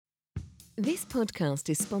This podcast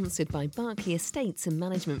is sponsored by Berkeley Estates and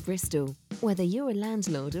Management Bristol. Whether you're a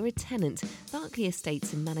landlord or a tenant, Berkeley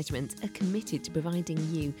Estates and Management are committed to providing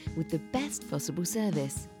you with the best possible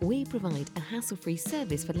service. We provide a hassle-free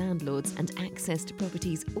service for landlords and access to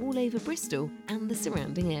properties all over Bristol and the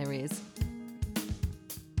surrounding areas.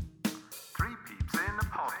 Three Peeps in a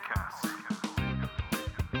Podcast.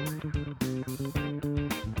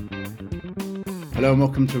 Hello and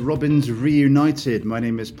welcome to Robins Reunited. My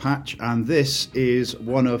name is Patch and this is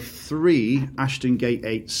one of 3 Ashton Gate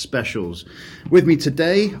 8 specials. With me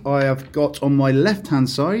today I have got on my left hand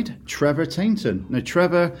side Trevor Tainton. Now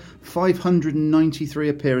Trevor, 593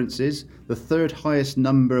 appearances, the third highest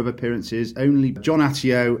number of appearances. Only John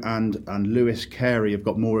Attio and Lewis Carey have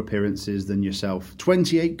got more appearances than yourself.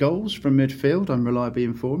 28 goals from midfield, I'm reliably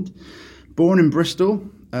informed. Born in Bristol,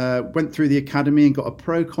 went through the academy and got a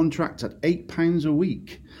pro contract at £8 a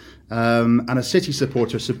week, and a City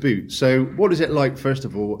supporter to boot. So what is it like, first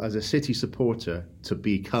of all, as a City supporter to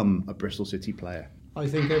become a Bristol City player? I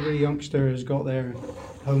think every youngster has got their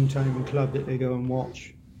hometown club that they go and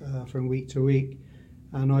watch from week to week,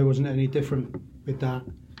 and I wasn't any different with that.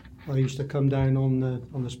 I used to come down on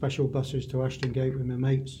the special buses to Ashton Gate with my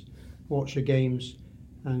mates, watch the games,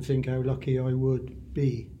 and think how lucky I would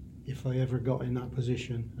be if I ever got in that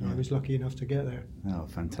position. And I was lucky enough to get there. Oh,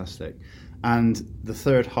 fantastic. And the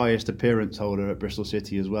third highest appearance holder at Bristol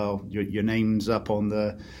City as well. Your name's up on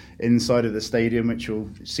the inside of the stadium, which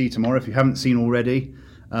you'll see tomorrow if you haven't seen already.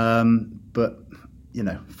 But, you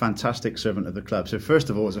know, fantastic servant of the club. So first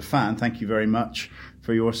of all, as a fan, thank you very much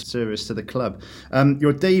for your service to the club.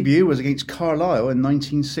 Your debut was against Carlisle in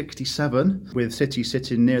 1967, with City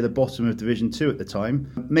sitting near the bottom of Division 2 at the time.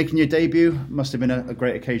 Making your debut must have been a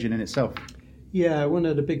great occasion in itself. Yeah, one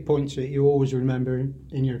of the big points that you always remember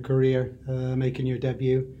in your career, making your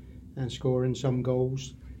debut and scoring some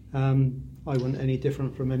goals. I wasn't any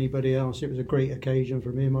different from anybody else. It was a great occasion for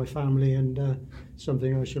me and my family, and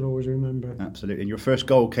something I shall always remember. Absolutely. And your first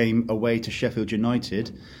goal came away to Sheffield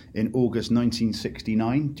United in August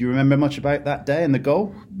 1969. Do you remember much about that day and the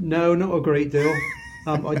goal? No, not a great deal.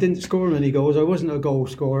 I didn't score many goals. I wasn't a goal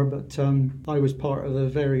scorer, but I was part of a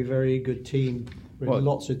very, very good team with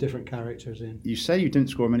lots of different characters in. You say you didn't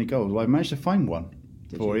score many goals. Well, I managed to find one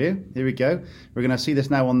for you. Here we go. We're going to see this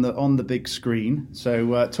now on the big screen.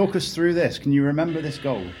 So talk us through this. Can you remember this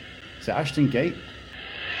goal? It's at Ashton Gate,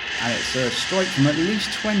 and it's a strike from at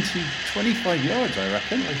least 25 yards, I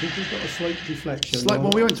reckon. I think we've got a slight deflection.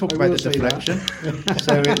 Well, we won't talk about the deflection.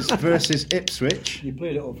 So it's versus Ipswich. You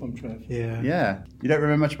played it all from Trev. Yeah. Yeah. You don't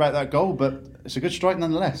remember much about that goal, but it's a good strike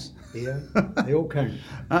nonetheless. Yeah, they all count.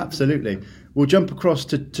 Absolutely. We'll jump across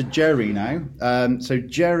to Jerry now. So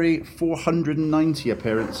Jerry, 490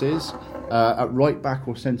 appearances at right back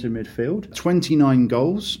or centre midfield, 29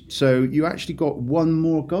 goals. So you actually got one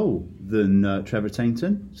more goal than Trevor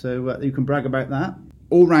Tainton. So you can brag about that.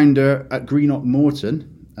 All-rounder at Greenock Morton.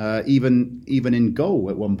 Even in goal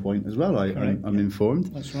at one point as well, I'm informed.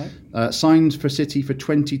 That's right. Signed for City for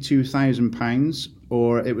 £22,000,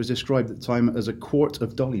 or it was described at the time as a quart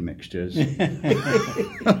of dolly mixtures.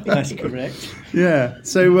 That's correct. Yeah.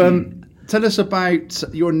 So tell us about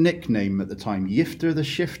your nickname at the time, Yifter the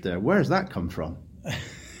Shifter. Where does that come from?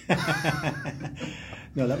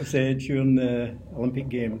 No, that was during the Olympic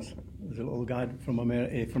Games. There was a little guy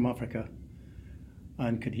from Africa,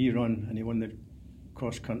 and could he run, and he won the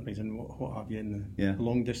cross countries and what have you, in the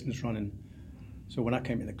long distance running. So when I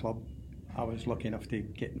came to the club, I was lucky enough to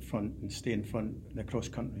get in front and stay in front in the cross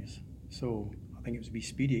countries. So I think it was wee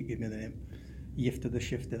Speedy that gave me the name, Yifter the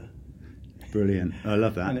Shifter. Brilliant, I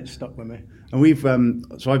love that. And it stuck with me. And we've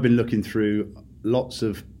so I've been looking through lots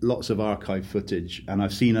of archive footage, and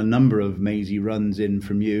I've seen a number of mazy runs in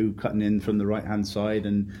from you, cutting in from the right hand side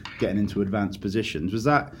and getting into advanced positions. Was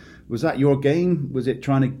that your game? Was it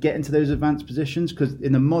trying to get into those advanced positions? Because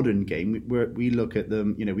in the modern game, we look at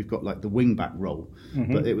them, you know, we've got like the wing back role,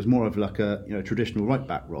 but it was more of like a traditional right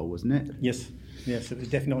back role, wasn't it? Yes, it was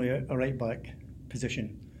definitely a right back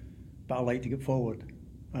position, but I like to get forward,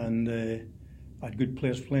 and I had good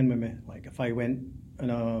players playing with me. Like if I went in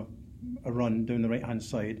a run down the right hand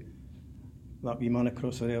side, that wee man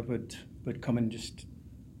across there would come and just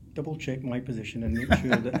double check my position and make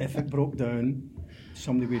sure that if it broke down,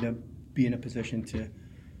 somebody would be in a position to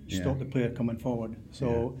stop the player coming forward.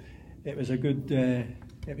 So it was good to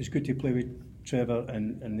play with Trevor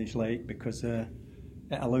and his like, because it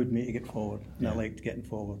allowed me to get forward, and I liked getting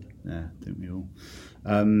forward. Yeah, don't we all?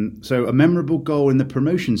 So a memorable goal in the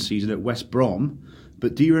promotion season at West Brom,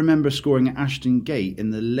 but do you remember scoring at Ashton Gate in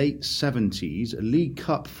the late 70s, a League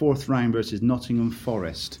Cup 4th round versus Nottingham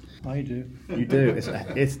Forest? I do. You do.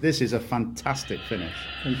 This is a fantastic finish.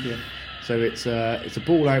 Thank you. So it's a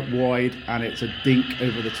ball out wide and it's a dink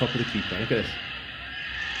over the top of the keeper. Look at this.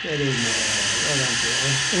 Get in there.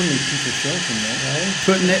 Only Peter Shilton, there.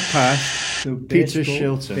 Putting it past The Peter best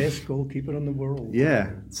Shilton. best goalkeeper in the world.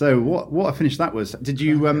 Yeah. So what a finish that was. Did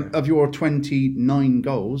you of your 29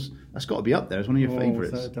 goals? That's got to be up there as one of your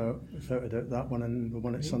favourites. Without a doubt, that one and the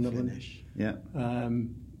one at Sunderland. Yeah.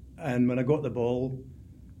 And when I got the ball,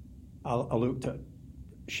 I looked at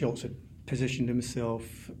Schultz had positioned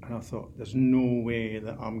himself, and I thought, there's no way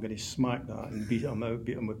that I'm going to smack that and beat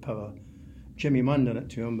him with power. Jimmy Mann did it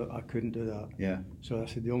to him, but I couldn't do that. Yeah. So I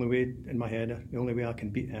said, the only way in my head, the only way I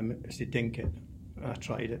can beat him is to dink it. And I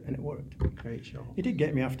tried it, and it worked. Great shot. He did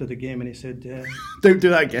get me after the game, and he said, Don't do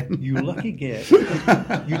that again. "You lucky git!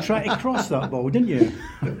 You tried to cross that ball, didn't you?"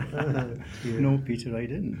 No, Peter, I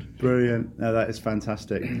didn't. Brilliant. No, that is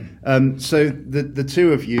fantastic. So the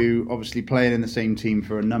two of you obviously playing in the same team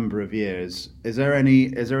for a number of years. Is there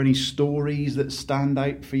any stories that stand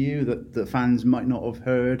out for you that the fans might not have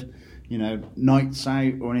heard? You know, nights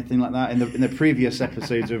out or anything like that. In the previous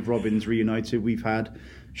episodes of Robins Reunited, we've had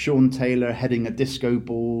Sean Taylor heading a disco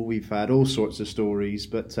ball. We've had all sorts of stories,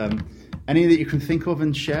 but any that you can think of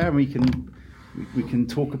and share, and we can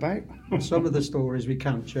talk about. Some of the stories we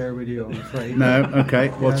can't share with you, I'm afraid. No, okay.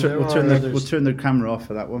 We'll Yeah, we'll turn the camera off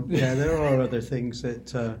for that one. Yeah, there are other things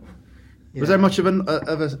that. Was there much of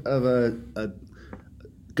a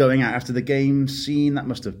going out after the game scene? That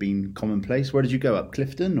must have been commonplace. Where did you go? Up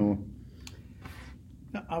Clifton or?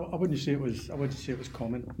 I wouldn't say it was. I wouldn't say it was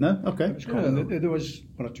common. No, okay. It was common. There was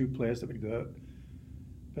one or two players that would go out,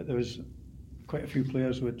 but there was quite a few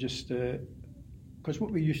players who would just because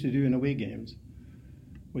what we used to do in away games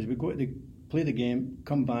was we'd go to play the game,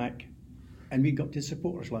 come back, and we'd go up to the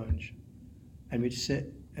supporters' lounge, and we'd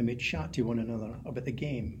sit and we'd chat to one another about the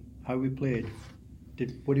game, how we played,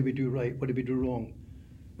 what did we do right, what did we do wrong,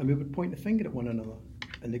 and we would point the finger at one another.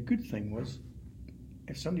 And the good thing was,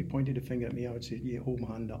 if somebody pointed a finger at me, I would say, yeah, hold my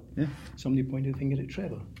hand up. Yeah. Somebody pointed a finger at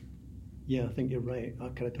Trevor. Yeah, I think you're right. I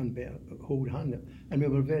could have done better. Hold hand up. And we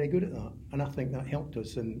were very good at that. And I think that helped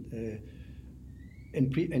us in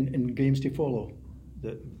games to follow.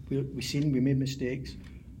 That we made mistakes.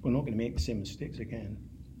 We're not going to make the same mistakes again.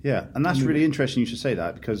 Yeah, and that's really interesting you should say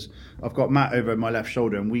that, because I've got Matt over my left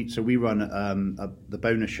shoulder, and we run the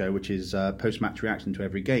bonus show, which is post-match reaction to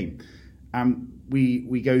every game. And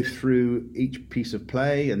we go through each piece of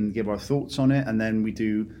play and give our thoughts on it, and then we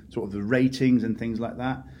do sort of the ratings and things like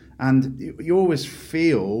that. And you always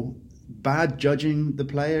feel bad judging the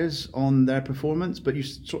players on their performance, but you're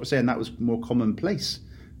sort of saying that was more commonplace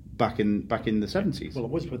back in the 70s. Well,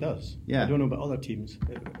 it was with us. Yeah. I don't know about other teams.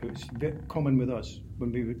 It was a bit common with us.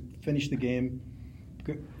 When we would finish the game,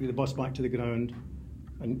 get the bus back to the ground,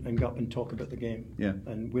 and go up and talk about the game. Yeah.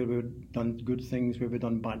 And where we've done good things, where we've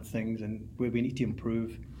done bad things, and where we need to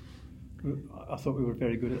improve. I thought we were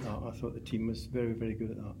very good at that. I thought the team was very, very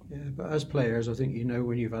good at that. Yeah, but as players, I think you know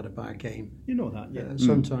when you've had a bad game. You know that, yeah.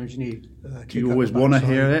 Sometimes you need. Do you always want to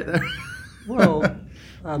hear it? Well,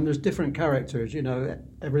 there's different characters. You know,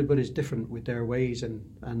 everybody's different with their ways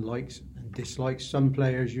and likes and dislikes. Some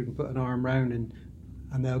players you can put an arm round and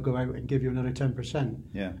they'll go out and give you another 10%.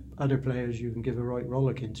 Yeah. Other players you can give a right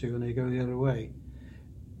rollick into and they go the other way.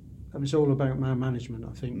 It's all about man management,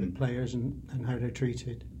 I think, with players and how they're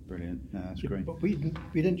treated. Brilliant. No, that's great. But we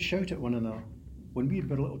didn't shout at one another. When we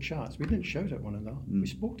had our little chats, we didn't shout at one another. We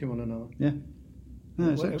spoke to one another. Yeah. No,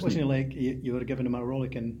 it wasn't like you were giving them a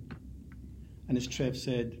rollick, and as Trev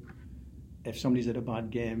said, if somebody's had a bad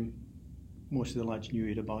game, most of the lads knew he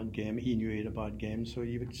had a bad game. He knew he had a bad game, so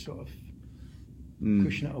you would sort of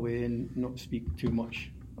cushion it away and not speak too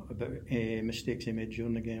much about mistakes he made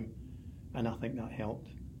during the game, and I think that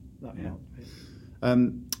helped. That helped.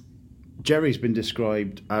 Jerry's been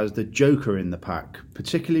described as the joker in the pack,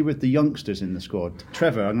 particularly with the youngsters in the squad.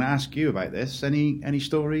 Trevor, I'm going to ask you about this. Any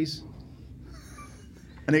stories?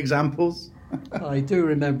 Any examples? I do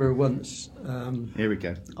remember once. Here we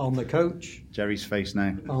go. On the coach. Jerry's face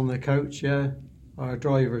now. On the coach, yeah. Our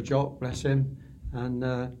driver, Jock, bless him, and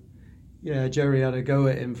Jerry had a go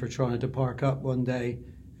at him for trying to park up one day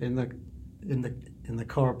in the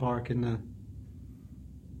car park in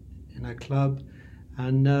a club,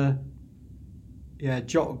 and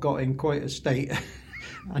Jock got in quite a state.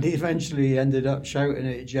 And he eventually ended up shouting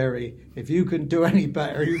at Jerry, "If you can do any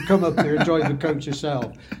better, you come up here and drive the coach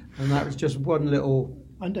yourself." And that was just one little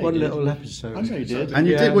episode. I know you did. And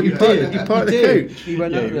you did what you did. You part of the coach. He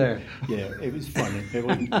went up there. Yeah, it was funny.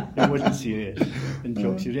 It wasn't serious. And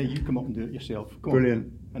Jock said, "Yeah, you come up and do it yourself." Go Brilliant.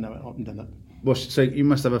 on. And I went up and done it. Well, so you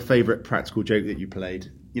must have a favourite practical joke that you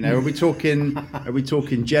played. You know, are we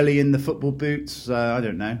talking jelly in the football boots? I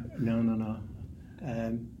don't know. No.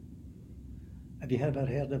 Have you ever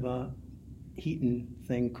heard of a heating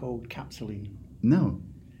thing called Capsuline? No.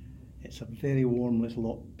 It's a very warm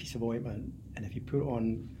little piece of ointment, and if you put it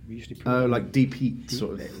on, we used to put Oh, it on, like deep heat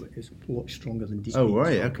sort of. It's a lot stronger than deep Oh, heat.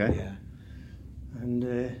 right, okay. Yeah. And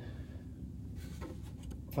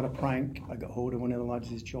for a prank, I got hold of one of the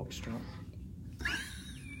lads' jockstrap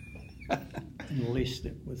and laced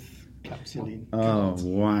it with Capsuline. Oh,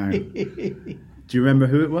 wow. Do you remember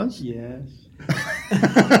who it was? Yes.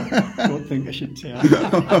 Don't think I should tell. Go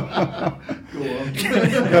on.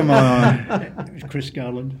 Come on. It was Chris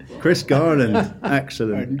Garland. Chris Garland.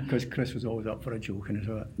 Excellent. Because Chris was always up for a joke and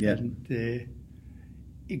so. Yeah. And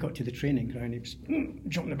he got to the training ground. He was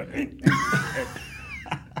jumping about.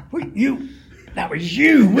 Wait, you? That was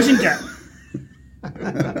you, wasn't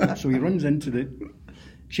it? So he runs into the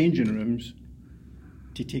changing rooms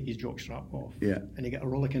to take his jockstrap off. Yeah. And he got a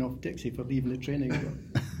rollicking off Dixie for leaving the training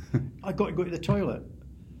ground. I got to go to the toilet.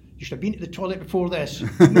 You should have been to the toilet before this.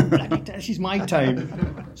 This is my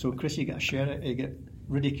time. So Chrissy got a share. He got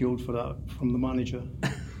ridiculed for that from the manager.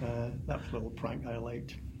 That was a little prank I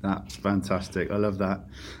liked. That's fantastic. I love that.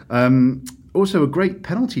 Also, a great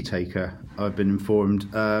penalty taker, I've been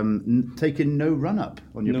informed, taking no run-up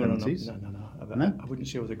on your penalties. No. I wouldn't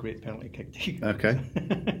say I was a great penalty kick taker. Okay.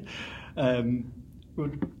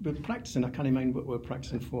 We're practicing. I can't remember what we're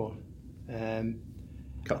practicing for.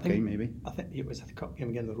 Cup game, maybe? I think it was a cup game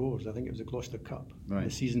against the Rovers. I think it was a Gloucester Cup. Right.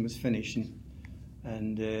 The season was finishing,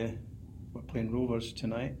 and we're playing Rovers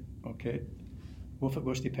tonight. Okay. Well, if it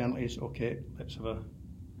goes to penalties, okay, let's have a...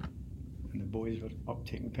 And the boys were up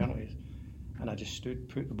taking penalties. And I just stood,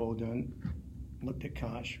 put the ball down, looked at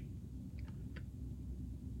Cash.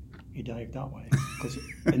 He dived that way. Because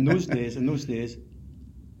in those days,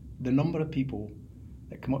 the number of people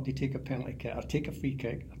that come up to take a penalty kick, or take a free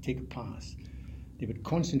kick, or take a pass, they would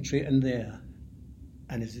concentrate in there.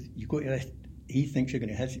 And as you go to the, he thinks you're going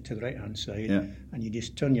to hit it to the right-hand side, Yeah. and you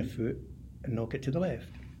just turn your foot and knock it to the left.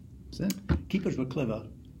 That's it. Keepers were clever,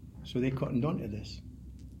 so they cottoned onto this.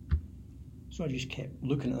 So I just kept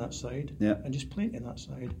looking at that side, Yeah. and just playing to that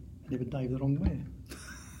side, and they would dive the wrong way.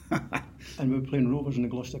 And we were playing Rovers in the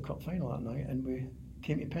Gloucester Cup final that night, and we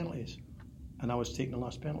came to penalties, and I was taking the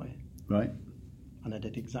last penalty, Right. and I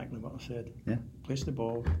did exactly what I said. Yeah. Placed the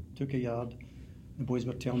ball, took a yard. The boys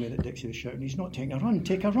were telling me that Dixie was shouting, "He's not taking a run,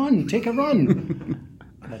 take a run, take a run."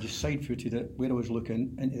 And I just side-footed it where I was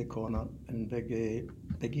looking into the corner, and Big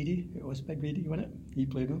Edie, it was Big Edie, wasn't it? He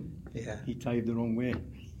played him. Yeah. He dived the wrong way.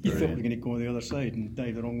 He thought we were going to go on the other side and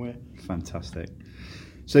dive the wrong way. Fantastic.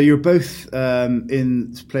 So you're both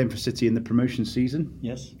in playing for City in the promotion season.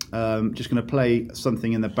 Yes. Just going to play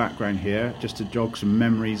something in the background here, just to jog some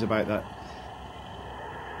memories about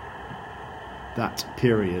that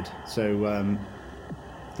period. So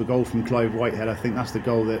the goal from Clive Whitehead, I think that's the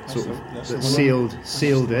goal that sealed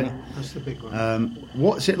it. That's the big one.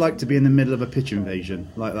 What's it like to be in the middle of a pitch invasion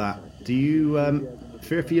like that? Do you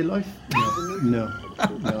fear for your life? No.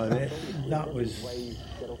 That was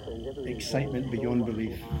excitement beyond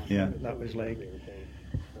belief. Yeah. That was like,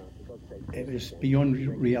 it was beyond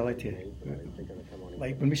reality.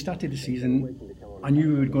 Like when we started the season, I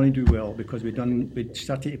knew we were going to do well because we'd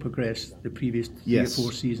started to progress the previous 3 or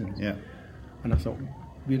 4 seasons. Yeah. And I thought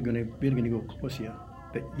we're going to go close here,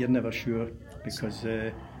 but you're never sure because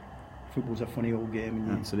football's a funny old game.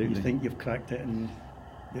 And Absolutely. You think you've cracked it, and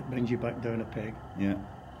it brings you back down a peg. Yeah.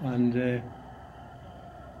 And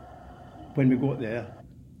when we got there,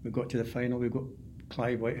 we got to the final. We got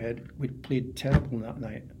Clive Whitehead. We played terrible that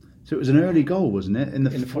night. So it was an early goal, wasn't it? In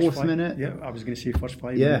the fourth first minute. Yeah, I was going to say first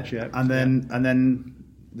 5 Yeah. minutes. Yeah. And then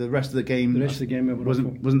the rest of the game. The rest of the game we were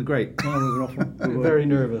awful. wasn't great. No, we were awful. We were Very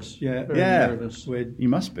nervous. Yeah. Very Yeah. nervous. You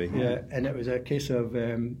must be. Yeah, and it was a case of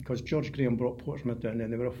because George Graham brought Portsmouth down,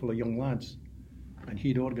 and they were all full of young lads, and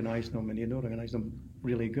he'd organised them, and he'd organised them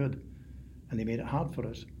really good, and they made it hard for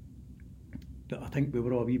us. But I think we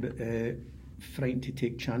were all a wee bit frightened to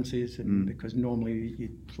take chances, and because normally you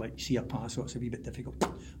like see a pass, so it's a wee bit difficult.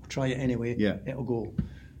 We'll try it anyway. Yeah. It'll go.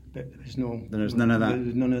 But there's none of that. There's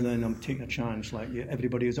none of that. I'm taking a chance. Like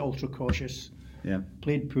everybody was ultra cautious. Yeah.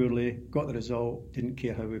 Played poorly, got the result. Didn't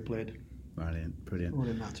care how we played. Brilliant. All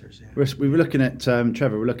that matters, yeah. We were looking at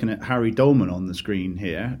Trevor. We're looking at Harry Dolman on the screen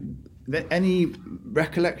here. Any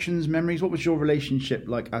recollections, memories? What was your relationship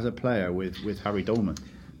like as a player with Harry Dolman?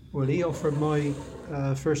 Well, he offered my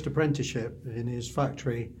first apprenticeship in his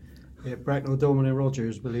factory at Bracknell, Dolman and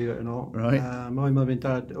Rogers, believe it or not. Right. My mum and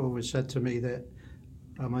dad always said to me that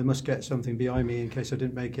I must get something behind me in case I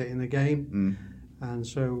didn't make it in the game. And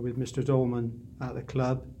so with Mr. Dolman at the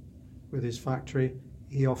club, with his factory,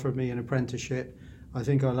 he offered me an apprenticeship. I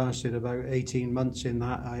think I lasted about 18 months in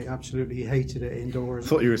that. I absolutely hated it indoors. I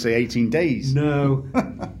thought you were going to say 18 days. No,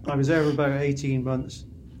 I was there for about 18 months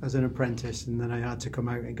as an apprentice, and then I had to come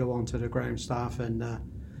out and go on to the ground staff and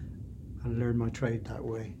learn my trade that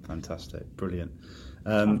way. Fantastic, brilliant.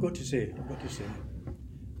 I've got to say,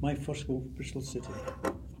 my first goal for Bristol City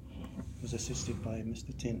was assisted by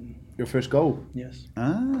Mr. Tainton. Your first goal? Yes.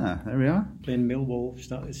 Ah, there we are. Playing Millwall,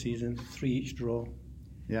 start of the season, 3 each draw.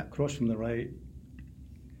 Yeah. Cross from the right,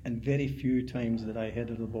 and very few times did I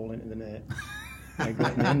headed the ball into the net. I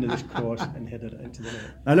got to the end of this cross and headed it into the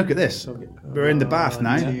net. Now look at this. We're in the Bath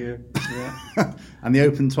now. Yeah. And the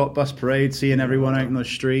open top bus parade, seeing everyone out on the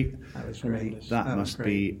street. That was great. That must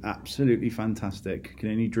be absolutely fantastic. Can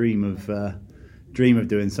only dream of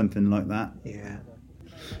doing something like that. Yeah.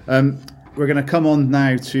 We're going to come on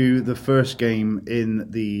now to the first game in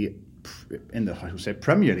the I should say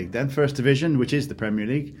Premier League, then First Division, which is the Premier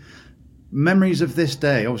League. Memories of this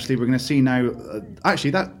day. Obviously, we're going to see now.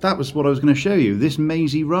 Actually, that was what I was going to show you. This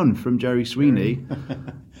mazy run from Jerry Sweeney.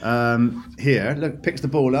 Here, look, picks the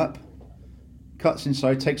ball up, cuts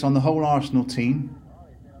inside, takes on the whole Arsenal team,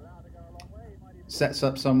 sets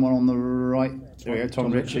up someone on the right. There we go,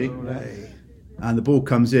 Tom Ritchie. And the ball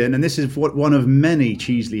comes in, and this is one of many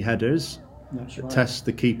Cheesley headers that tests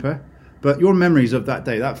the keeper. But your memories of that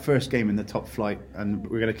day, that first game in the top flight, and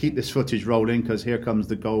we're going to keep this footage rolling because here comes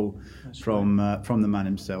the goal from the man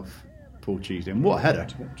himself, Paul Cheesley. And what a header!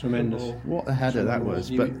 Tremendous. What a header that was!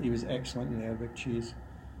 He was excellent in there, Big Cheese.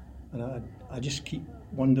 And I just keep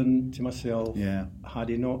wondering to myself, had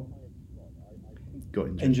he not got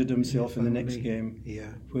injured himself in the next game,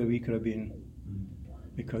 where we could have been.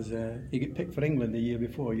 Because he got picked for England the year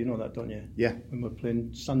before, you know that, don't you? Yeah. When we were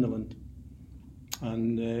playing Sunderland.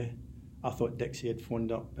 And I thought Dixie had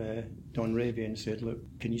phoned up Don Ravy and said, look,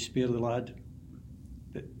 can you spare the lad?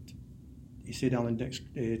 But he said,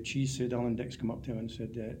 Cheese said Alan Dix come up to him and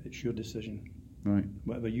said, it's your decision. Right.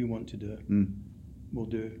 Whatever you want to do, we'll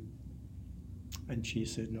do. And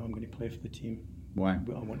Cheese said, no, I'm going to play for the team. Wow.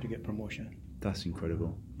 But I want to get promotion. That's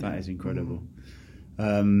incredible. That is incredible.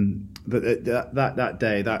 But that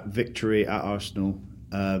day, that victory at Arsenal,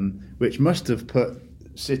 which must have put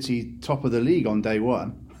City top of the league on day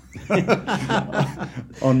one,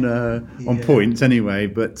 on points anyway.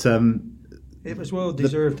 But it was well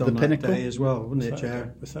deserved on that pinnacle day as well, wasn't it,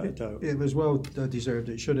 Chair? Without a doubt. It was well deserved.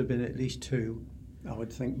 It should have been at least 2. I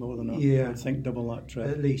would think more than that. Yeah. I would think double that trip.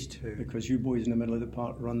 At least 2. Because you boys in the middle of the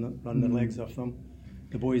park run the legs off them.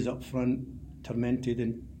 The boys up front tormented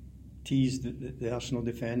and teased the Arsenal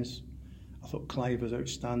defence. I thought Clive was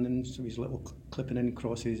outstanding, so his little clipping in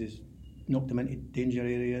crosses knocked them into danger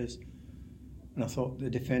areas. And I thought the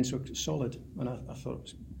defence looked solid, and I thought it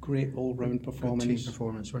was great all-round performance. Good team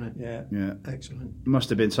performance, wasn't it? Yeah. Excellent. Must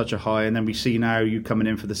have been such a high, and then we see now you coming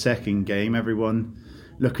in for the second game, everyone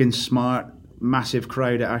looking smart, massive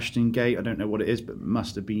crowd at Ashton Gate. I don't know what it is, but it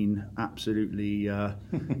must have been absolutely,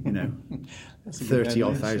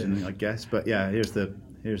 30-odd thousand, I guess. But yeah, here's the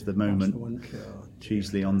moment.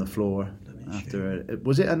 Cheesley on the floor after it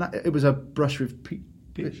was a brush with Pete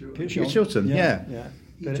Shilton. Yeah.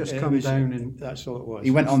 He just come down and that's all it was.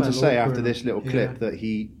 He went on to say after this little clip that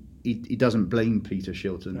he doesn't blame Peter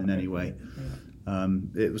Shilton in any way.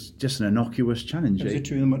 It was just an innocuous challenge. The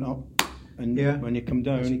two of them went up, and when he came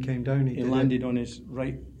down, he landed on his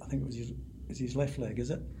right. I think it was his left leg.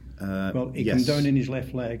 Is it? He came down in his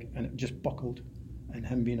left leg, and it just buckled. And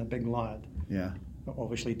him being a big lad,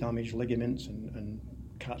 obviously damaged ligaments and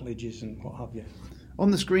cartilages and what have you. On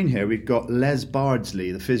the screen here, we've got Les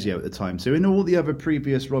Bardsley, the physio at the time. So in all the other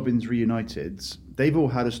previous Robins Reuniteds, they've all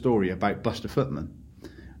had a story about Buster Footman.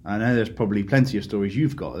 I know there's probably plenty of stories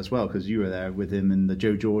you've got as well, because you were there with him in the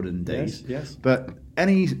Joe Jordan days. Yes. But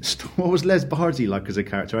what was Les Bardsley like as a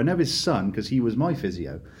character? I know his son, because he was my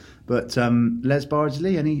physio. But Les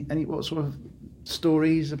Bardsley, any what sort of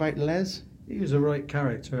stories about Les? He was a right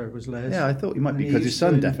character, was Les. Yeah, I thought he might be, because his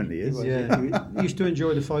son definitely is. Yeah, he used to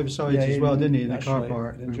enjoy the five-a-sides as well, didn't he, in the car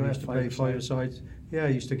park? He used to play five-a-sides. Yeah,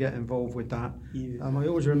 he used to get involved with that. I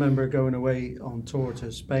always remember going away on tour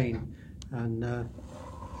to Spain, and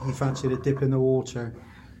he fancied a dip in the water,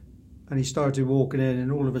 and he started walking in,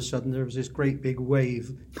 and all of a sudden there was this great big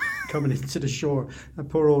wave coming into the shore, and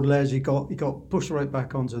poor old Les, he got pushed right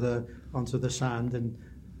back onto the sand, and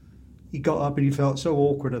he got up and he felt so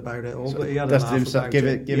awkward about it all, but he had a laugh himself, about give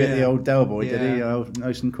it the old Del Boy, did he? Oh,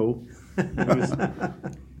 nice and cool.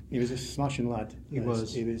 He was a smashing lad. He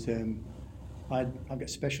was. I've got a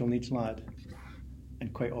special needs lad,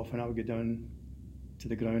 and quite often I would go down to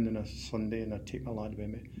the ground on a Sunday and I'd take my lad with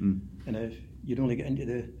me. Mm. And if you'd only get into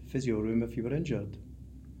the physio room if you were injured.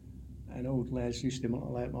 And old Les used to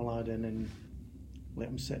let my lad in and let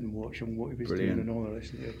him sit and watch him, what he was Brilliant. doing and all the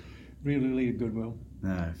rest of it. Really, really goodwill.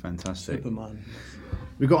 No, fantastic. Superman.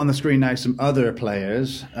 We've got on the screen now some other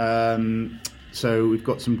players. So we've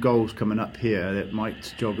got some goals coming up here that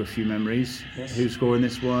might jog a few memories. Yes. Who's scoring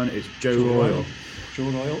this one? It's Joe Royal. Joe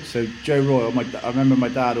Royal. So Joe Royal, I remember my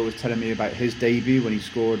dad always telling me about his debut when he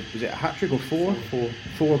scored, was it a hat-trick or four?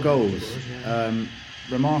 Four goals.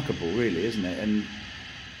 Remarkable, really, isn't it? And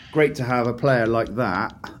great to have a player like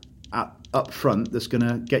that up front that's going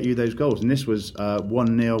to get you those goals. And this was a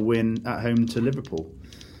 1-0 win at home to Liverpool.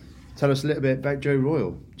 Tell us a little bit about Joe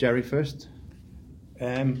Royal. Jerry first.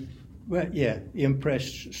 Well, yeah, he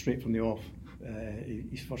impressed straight from the off.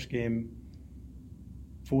 His first game,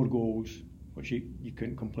 4 goals, which you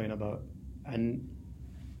couldn't complain about. And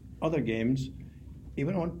other games, he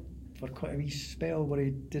went on for quite a wee spell where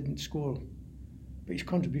he didn't score. But his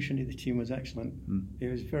contribution to the team was excellent. He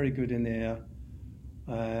was very good in the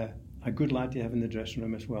air. A good lad to have in the dressing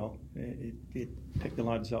room as well. He picked the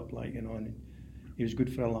lads up, and he was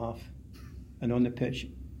good for a laugh. And on the pitch,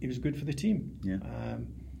 he was good for the team. Yeah.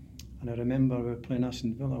 And I remember we were playing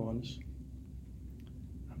Aston Villa once.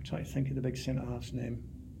 I'm trying to think of the big centre half's name.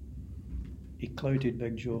 He clouted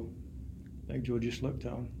Big Joe. Big Joe just looked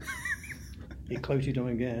at him. He clouted him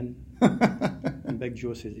again. And Big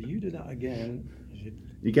Joe says, "You do that again." He said,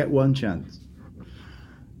 You get one chance.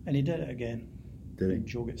 and he did it again. Did he? Big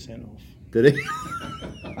Joe got sent off. Did he?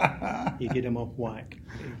 He gave him a whack.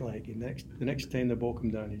 The next time the ball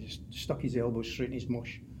came down, he just stuck his elbow straight in his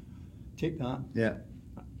mush. Take that. Yeah.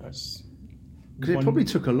 That's Because it probably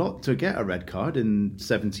took a lot to get a red card in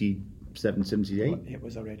 77, 78. It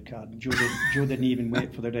was a red card. Joe didn't even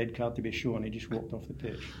wait for the red card to be shown. He just walked off the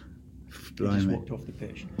pitch.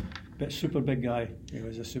 But super big guy. He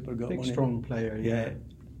was a super gut. Big, strong player. Yeah.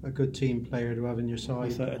 A good team player to have in your side.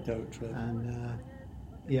 Without a doubt. Right. And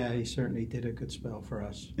he certainly did a good spell for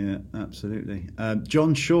us. Yeah, absolutely.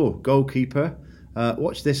 John Shaw, goalkeeper.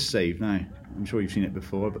 Watch this save now. I'm sure you've seen it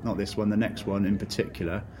before, but not this one, the next one in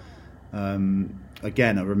particular.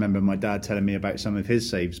 Again, I remember my dad telling me about some of his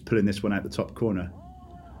saves, pulling this one out the top corner.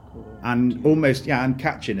 And almost, and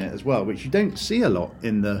catching it as well, which you don't see a lot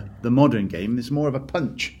in the modern game. It's more of a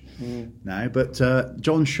punch now. But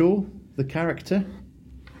John Shaw, the character.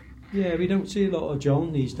 Yeah, we don't see a lot of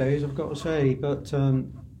John these days, I've got to say. But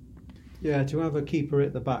to have a keeper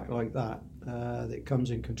at the back like that, that comes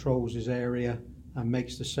and controls his area and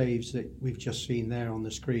makes the saves that we've just seen there on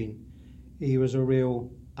the screen, he was a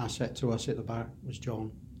real asset to us at the back, was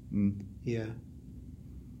John. Yeah.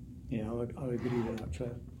 Yeah, I agree with that,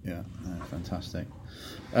 Trev. Yeah, fantastic.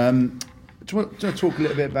 Do you want to talk a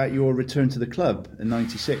little bit about your return to the club in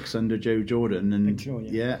 '96 under Joe Jordan? And Big Joe,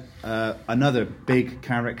 yeah. Another big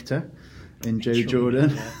character in Joe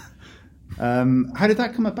Jordan. Yeah. How did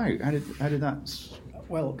that come about? How did that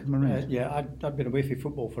come around? I'd been away from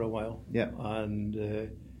football for a while. Yeah. And I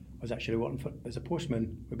was actually working as a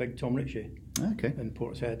postman with Big Tom Ritchie in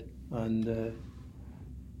Portishead. And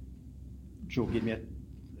Joe gave me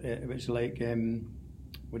it was like,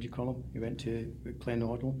 what do you call him? He went to Glen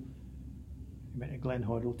Hoddle. He went to Glen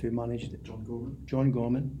Hoddle to manage John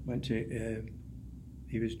Gorman went to.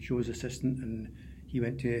 He was Joe's assistant, and he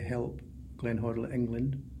went to help Glen Hoddle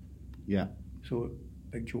England. Yeah. So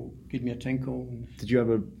Big Joe gave me a tinkle. Did you have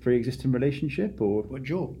a pre-existing relationship, or? With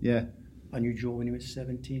Joe? Yeah. I knew Joe when he was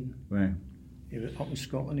 17. Right. He was up in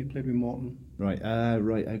Scotland. He played with Morton. Right.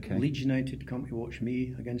 Right. Okay. Leeds United come to watch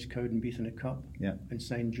me against Cowdenbeath in a cup. Yeah. And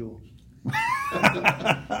signed Joe.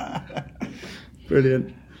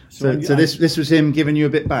 Brilliant. So this was him giving you a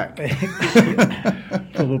bit back.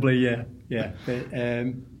 Probably, yeah. But,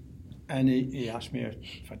 and he asked me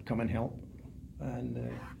if I'd come and help, and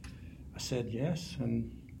I said yes.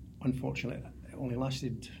 And unfortunately, it only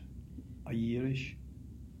lasted a yearish.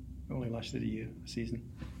 It only lasted a season.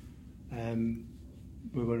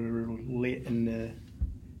 We were late in the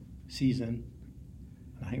season,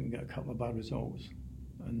 and I think we got a couple of bad results,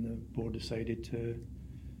 and the board decided to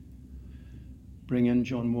bring in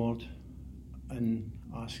John Ward and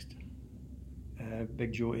asked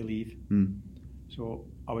Big Joe to leave. So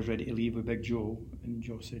I was ready to leave with Big Joe, and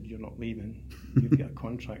Joe said, "You're not leaving. You've got a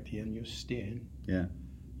contract here, and you're staying. Yeah.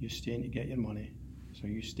 You're staying to get your money, so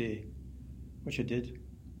you stay," which I did.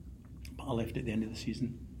 But I left at the end of the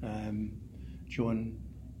season. John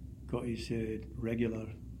got his regular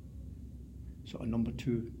sort of number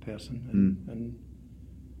 2 person, and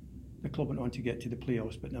the club went on to get to the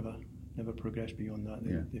playoffs, but never never progressed beyond that.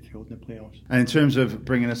 They failed in the playoffs. And in terms of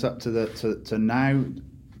bringing us up to now,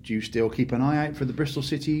 do you still keep an eye out for the Bristol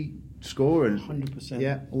City score? And 100%.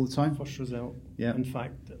 Yeah, all the time. First result. Yeah. In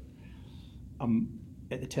fact, I'm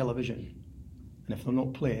at the television, and if they're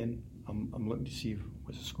not playing, I'm looking to see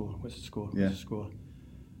what's the score.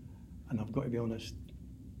 And I've got to be honest,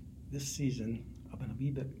 this season I've been a wee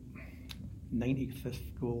bit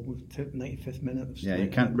 95th goal, 95th minute. Yeah, you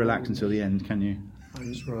can't relax until the end, can you?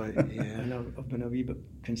 That's right. Yeah. And I've been a wee bit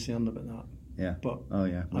concerned about that. Yeah. But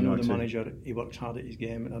I know the manager, he works hard at his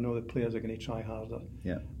game, and I know the players are going to try harder.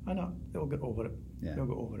 Yeah. And they'll get over it. Yeah. They'll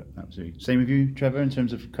get over it. Absolutely. Same with you, Trevor, in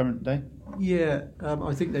terms of current day? Yeah,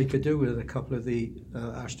 I think they could do with a couple of the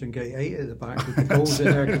Ashton Gate 8 at the back with the goals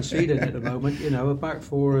that they're conceding at the moment. You know, a back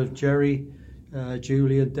four of Jerry,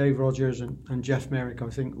 Julian, Dave Rogers and Jeff Merrick, I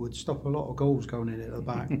think, would stop a lot of goals going in at the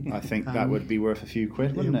back. I think that would be worth a few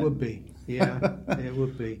quid, wouldn't it? It would be, yeah, it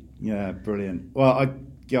would be. Yeah, brilliant. Well,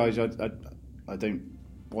 I don't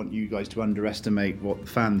want you guys to underestimate what the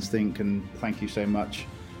fans think, and thank you so much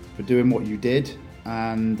for doing what you did,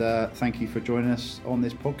 and thank you for joining us on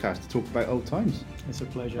this podcast to talk about old times. It's a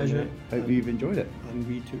pleasure. Hope you've enjoyed it. And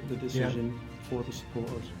we took the decision for the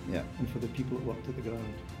supporters and for the people that worked at the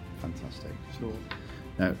ground. Fantastic. So,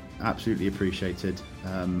 no, absolutely appreciated,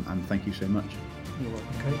 and thank you so much. You're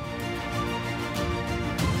welcome. Okay.